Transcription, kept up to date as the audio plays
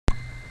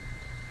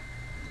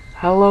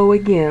Hello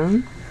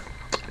again.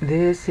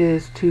 This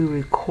is to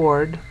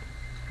record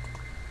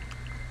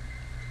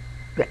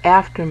the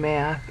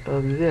aftermath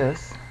of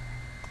this,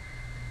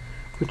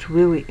 which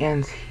really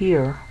ends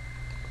here.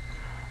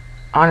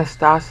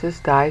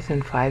 Anastasius dies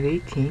in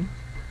 518,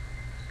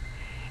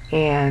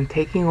 and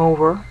taking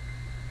over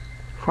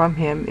from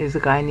him is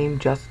a guy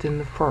named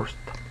Justin I.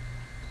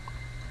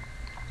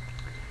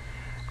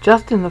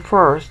 Justin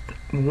I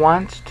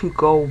wants to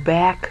go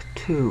back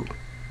to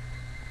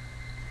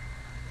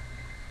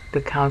the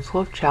Council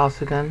of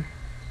Chalcedon,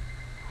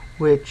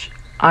 which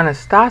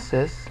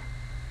Anastasius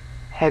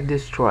had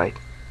destroyed.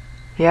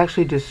 He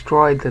actually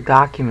destroyed the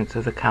documents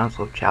of the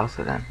Council of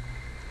Chalcedon.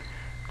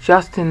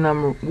 Justin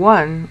I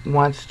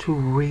wants to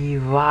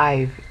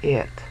revive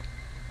it.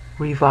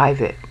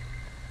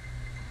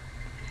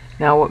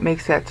 Now, what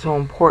makes that so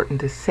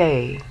important to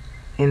say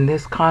in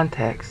this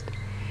context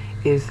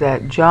is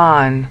that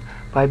John,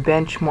 by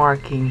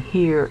benchmarking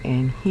here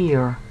and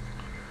here,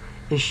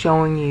 is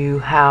showing you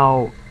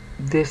how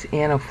this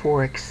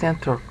anaphoric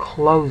center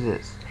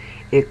closes.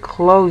 It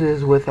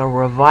closes with a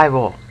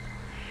revival.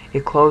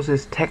 It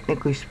closes,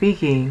 technically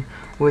speaking,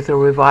 with a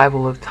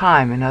revival of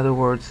time. In other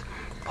words,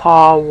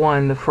 Paul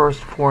won the first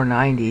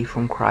 490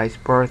 from Christ's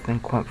birth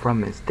and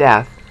from his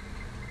death.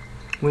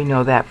 We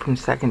know that from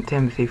 2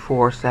 Timothy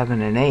 4,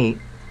 7, and 8.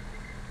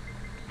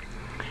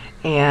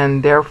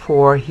 And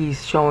therefore,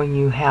 he's showing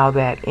you how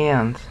that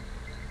ends.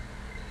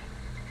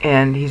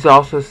 And he's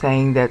also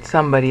saying that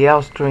somebody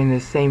else during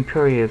this same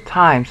period of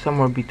time,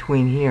 somewhere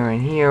between here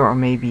and here, or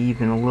maybe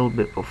even a little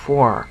bit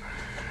before,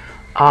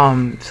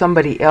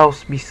 somebody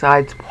else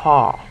besides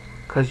Paul,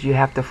 because you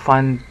have to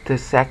fund the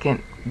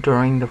second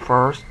during the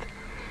first,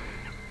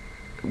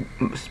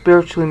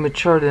 spiritually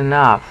matured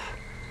enough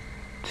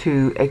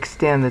to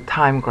extend the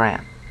time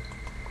grant.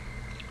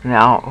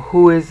 Now,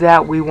 who is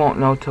that? We won't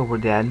know till we're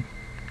dead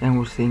and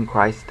we're seeing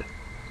Christ.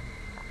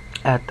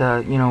 At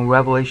the,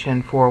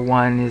 Revelation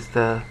 4:1 is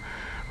the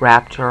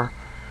Rapture.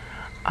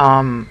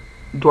 Door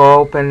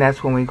open,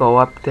 that's when we go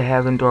up to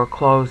heaven. Door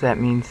closed, that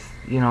means,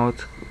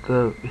 it's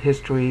the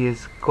history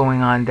is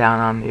going on down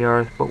on the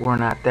earth, but we're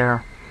not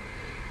there.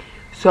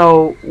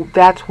 So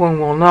that's when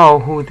we'll know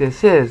who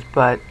this is.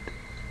 But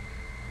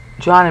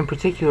John in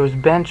particular is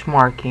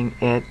benchmarking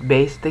it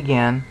based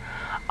again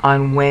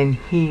on when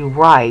he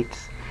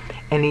writes,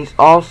 and he's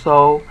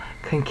also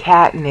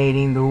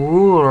concatenating the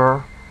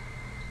ruler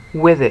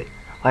with it.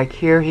 Like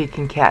here he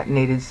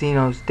concatenated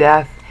Zeno's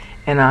death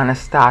and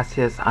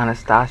Anastasius.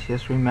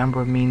 Anastasius,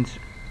 remember, means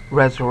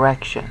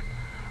resurrection,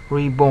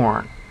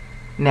 reborn,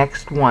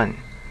 next one.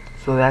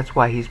 So that's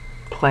why he's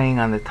playing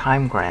on the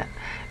time grant.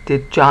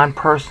 Did John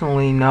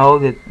personally know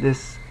that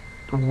this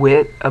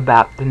wit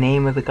about the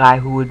name of the guy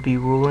who would be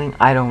ruling?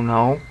 I don't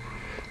know,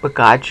 but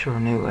God sure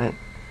knew it,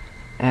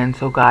 and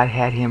so God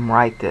had him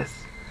write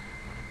this.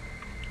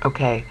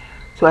 Okay,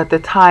 so at the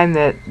time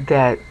that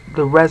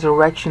the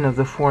resurrection of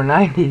the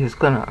 490 is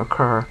going to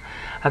occur,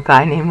 a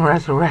guy named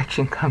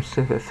Resurrection comes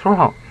to the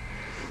throne.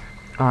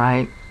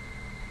 Alright?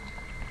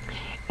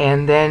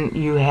 And then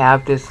you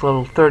have this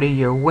little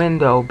 30-year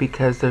window,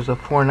 because there's a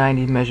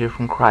 490 measure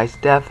from Christ's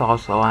death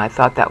also. And I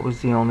thought that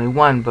was the only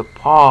one, but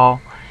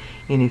Paul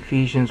in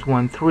Ephesians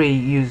 1:3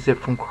 uses it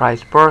from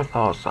Christ's birth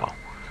also.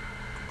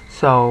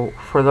 So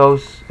for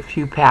those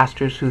few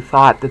pastors who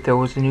thought that there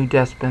was a new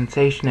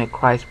dispensation at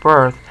Christ's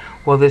birth,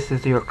 well, this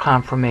is your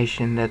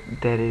confirmation that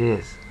it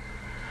is.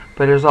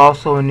 But there's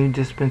also a new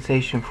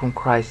dispensation from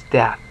Christ's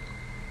death.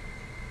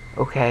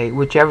 Okay,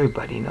 which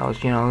everybody knows.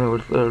 They're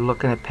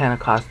looking at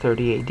Pentecost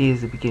 30 AD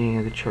as the beginning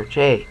of the church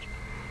age.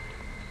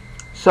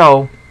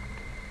 So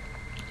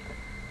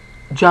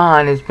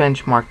John is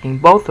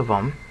benchmarking both of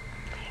them.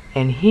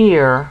 And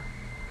here,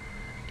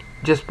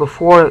 just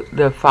before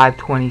the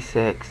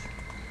 526,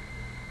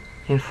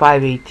 in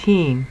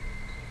 518,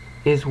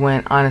 is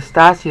when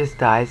Anastasius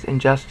dies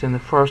and Justin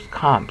I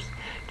comes.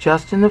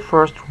 Justin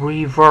I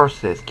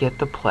reverses, get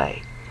the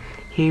play.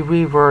 He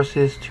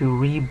reverses to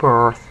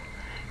rebirth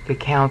the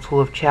Council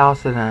of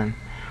Chalcedon,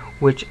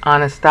 which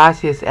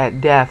Anastasius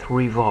at death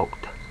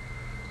revoked.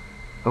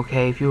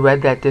 Okay, if you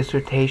read that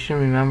dissertation,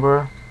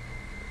 remember?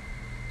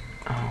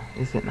 Oh,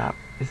 is it not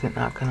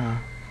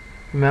gonna?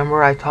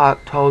 Remember I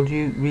told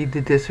you, read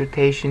the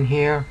dissertation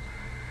here?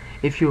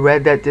 If you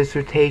read that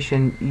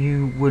dissertation,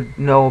 you would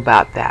know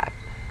about that.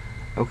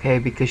 Okay,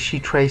 because she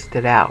traced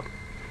it out.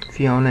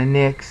 Fiona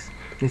Nix,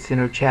 it's in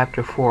her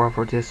chapter 4 of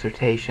her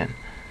dissertation.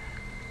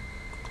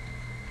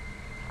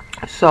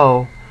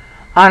 So,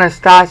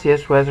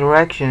 Anastasius'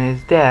 resurrection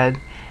is dead,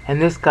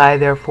 and this guy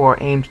therefore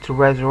aims to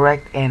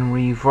resurrect and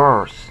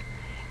reverse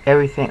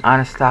everything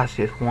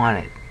Anastasius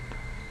wanted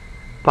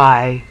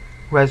by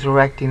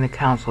resurrecting the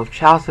Council of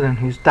Chalcedon,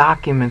 whose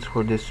documents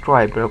were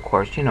destroyed. But of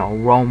course,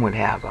 Rome would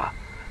have a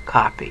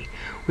copy,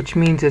 which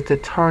means it's a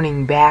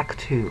turning back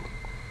to.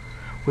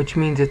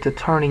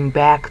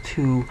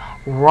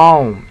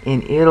 Rome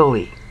in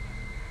Italy.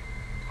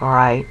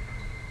 Alright?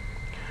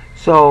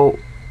 So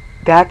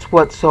that's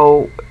what's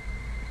so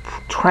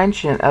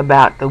trenchant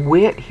about the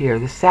wit here,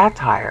 the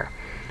satire.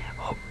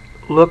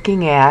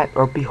 looking at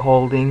or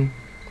beholding,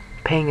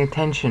 paying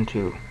attention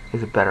to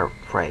is a better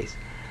phrase.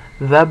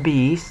 The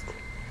beast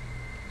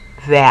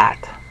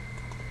that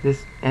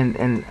this,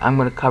 and I'm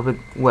going to cover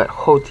what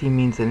hoti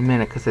means in a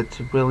minute because it's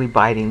really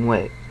biting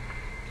wit.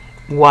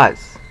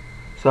 Was.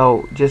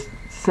 So just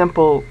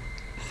simple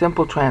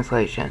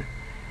translation.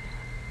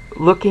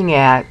 Looking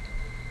at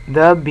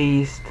the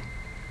beast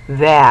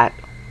that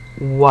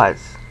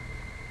was.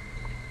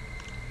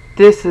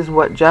 This is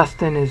what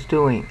Justin is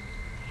doing.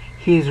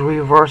 He's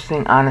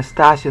reversing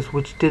Anastasius,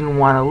 which didn't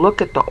want to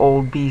look at the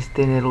old beast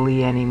in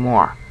Italy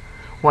anymore.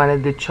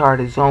 Wanted to chart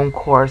his own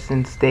course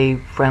and stay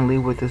friendly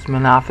with his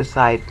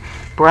Monophysite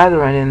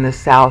brethren in the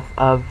south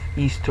of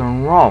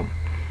Eastern Rome.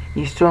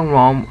 Eastern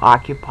Rome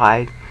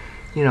occupied,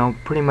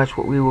 pretty much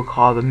what we would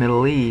call the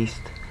Middle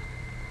East.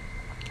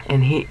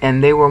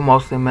 And they were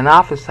mostly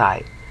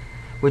Monophysite,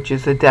 which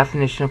is the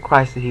definition of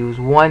Christ, that he was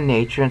one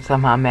nature and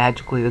somehow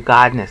magically the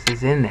godness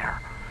is in there.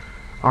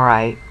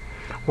 Alright?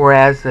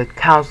 Whereas the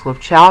Council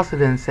of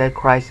Chalcedon said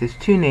Christ is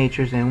two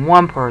natures in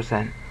one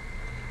person.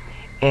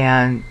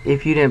 And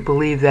if you didn't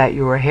believe that,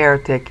 you were a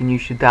heretic and you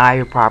should die,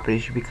 your property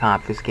should be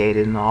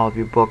confiscated, and all of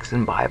your books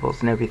and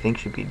Bibles and everything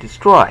should be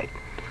destroyed.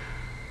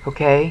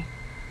 Okay?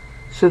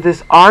 So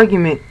this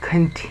argument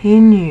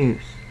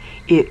continues.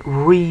 It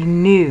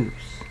renews.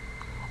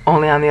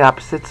 Only on the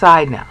opposite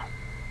side now.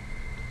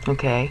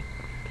 Okay?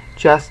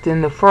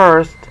 Justin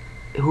I,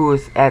 who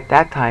was at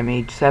that time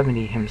age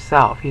 70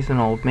 himself, he's an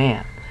old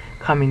man,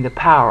 coming to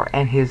power,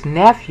 and his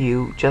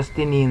nephew,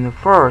 Justinian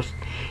I,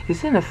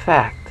 is in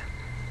effect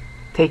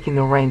taking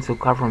the reins of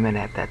government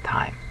at that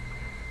time.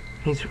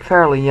 He's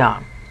fairly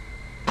young.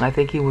 I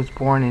think he was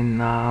born in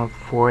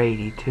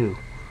 482.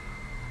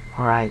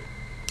 Alright,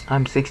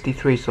 I'm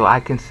 63, so I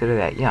consider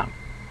that young.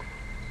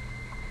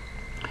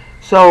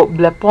 So,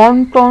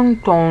 bleponton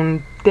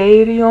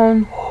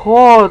tonterion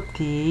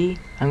hoti,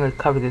 I'm going to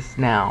cover this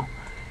now.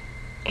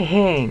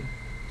 Really.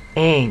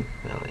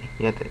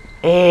 You have to,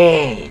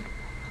 ain.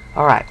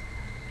 Alright.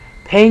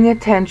 Paying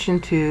attention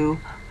to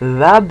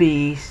the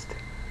beast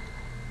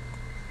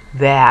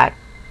that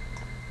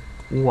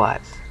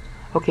was.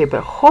 Okay,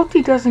 but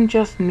hoti doesn't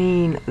just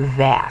mean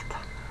that.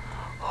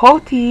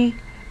 Hoti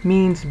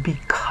means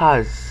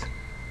because.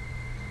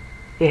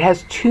 It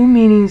has two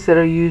meanings that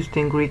are used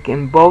in Greek,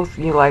 and both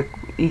you like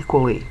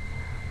equally.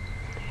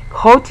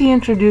 Hoti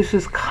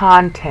introduces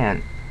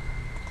content.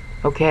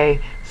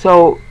 Okay,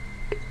 so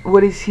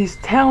what he's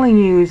telling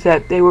you is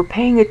that they were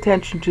paying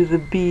attention to the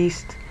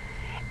beast,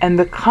 and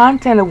the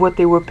content of what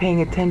they were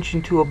paying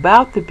attention to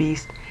about the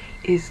beast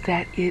is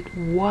that it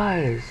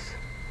was.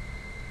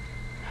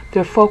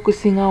 They're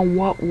focusing on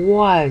what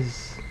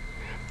was.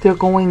 They're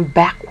going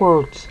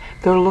backwards.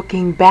 They're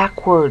looking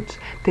backwards.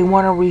 They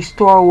want to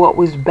restore what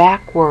was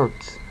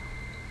backwards.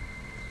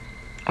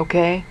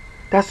 Okay?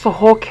 That's the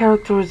whole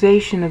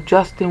characterization of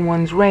Justin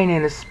I's reign,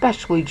 and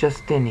especially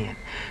Justinian.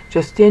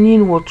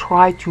 Justinian will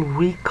try to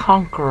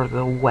reconquer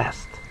the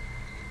West.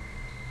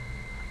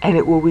 And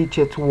it will reach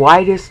its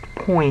widest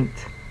point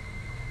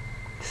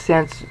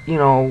since,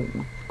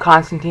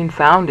 Constantine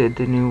founded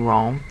the new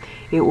Rome.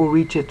 It will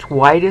reach its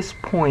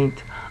widest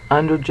point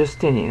under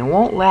Justinian. It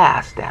won't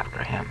last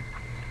after him.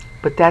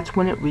 But that's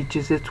when it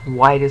reaches its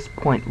widest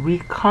point,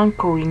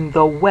 reconquering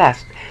the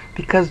West,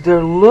 because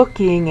they're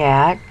looking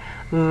at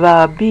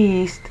the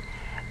beast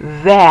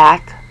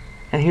that,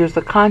 and here's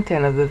the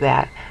content of the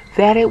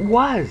that it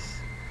was.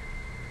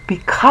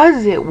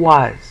 Because it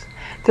was.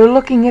 They're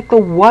looking at the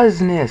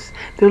wasness.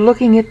 They're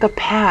looking at the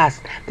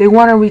past. They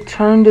want to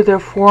return to their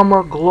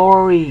former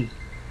glory.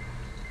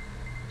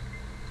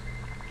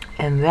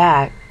 And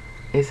that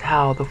is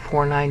how the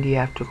 490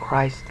 after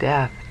Christ's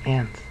death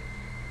ends.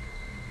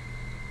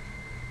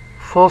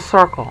 Full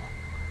circle.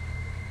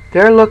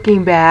 They're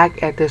looking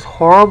back at this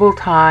horrible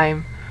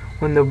time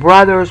when the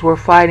brothers were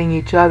fighting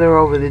each other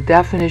over the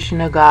definition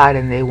of God,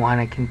 and they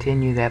want to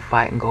continue that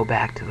fight and go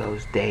back to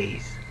those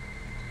days.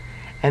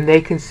 And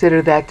they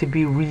consider that to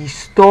be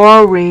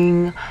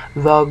restoring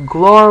the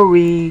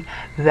glory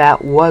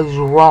that was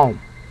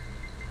Rome.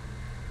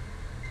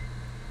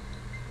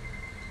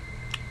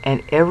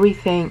 And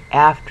everything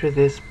after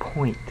this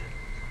point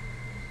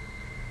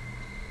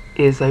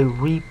is a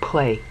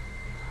replay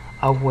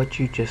of what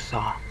you just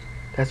saw.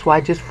 That's why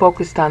I just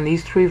focused on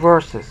these 3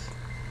 verses.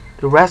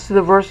 The rest of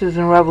the verses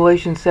in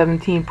Revelation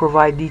 17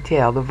 provide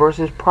detail. The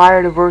verses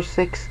prior to verse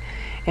 6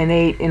 and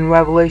 8 in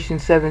Revelation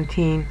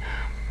 17,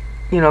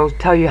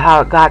 tell you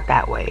how it got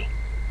that way.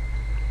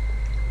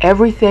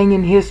 Everything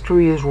in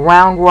history is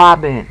round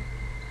robin,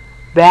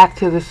 back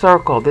to the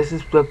circle. This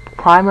is the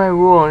primary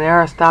rule in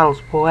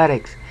Aristotle's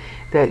Poetics,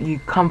 that you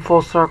come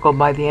full circle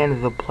by the end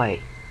of the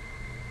play.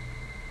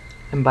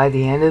 And by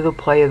the end of the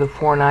play of the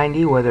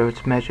 490, whether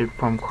it's measured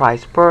from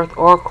Christ's birth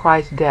or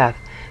Christ's death,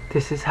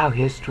 this is how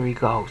history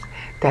goes.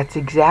 That's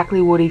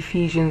exactly what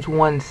Ephesians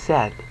 1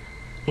 said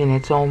in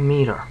its own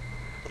meter.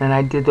 And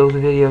I did those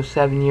videos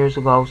 7 years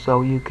ago,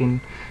 so you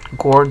can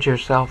gorge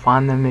yourself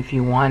on them if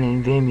you want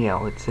in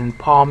Vimeo. It's in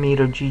Paul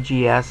Meter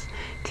GGS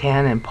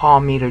 10 and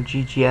Paul Meter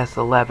GGS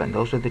 11.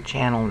 Those are the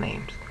channel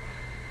names.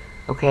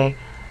 Okay,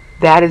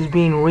 that is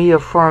being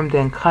reaffirmed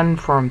and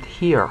confirmed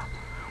here,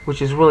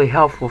 which is really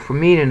helpful for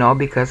me to know,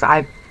 because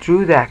I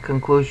drew that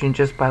conclusion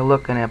just by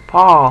looking at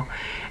Paul,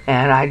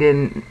 and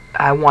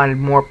I wanted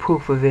more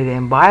proof of it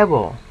in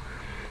Bible,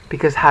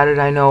 because how did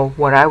I know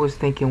what I was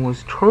thinking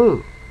was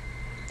true?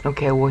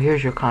 Okay, well,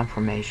 here's your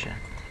confirmation.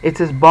 It's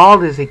as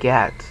bald as it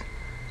gets,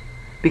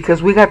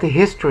 because we got the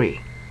history.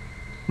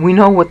 We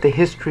know what the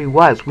history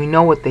was. We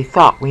know what they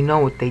thought. We know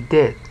what they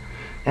did.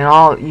 And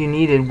all you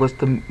needed was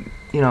to,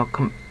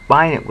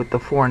 combine it with the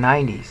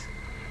 490s.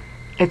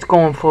 It's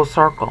going full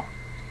circle.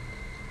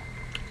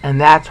 And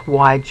that's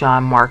why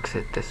John marks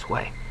it this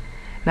way.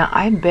 Now,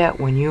 I bet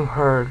when you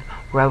heard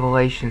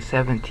Revelation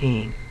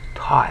 17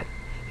 taught,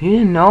 you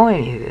didn't know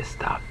any of this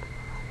stuff.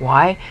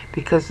 Why?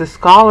 Because the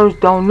scholars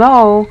don't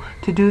know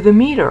to do the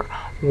meter.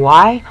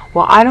 Why?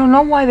 Well, I don't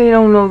know why they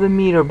don't know the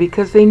meter,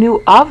 because they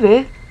knew of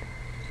it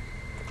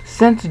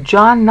since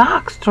John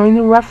Knox during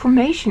the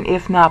Reformation,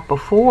 if not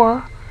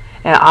before.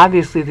 And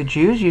obviously the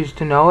Jews used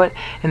to know it,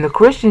 and the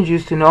Christians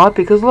used to know it,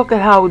 because look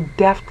at how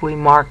deftly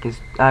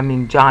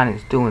John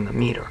is doing the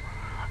meter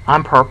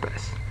on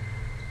purpose.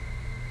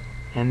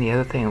 And the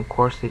other thing, of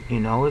course, that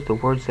you know is the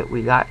words that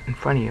we got in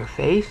front of your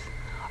face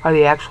are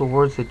the actual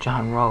words that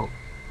John wrote.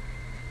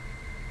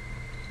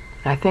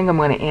 I think I'm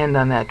going to end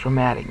on that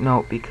dramatic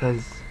note,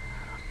 because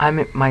I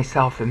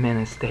myself am in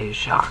a state of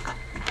shock.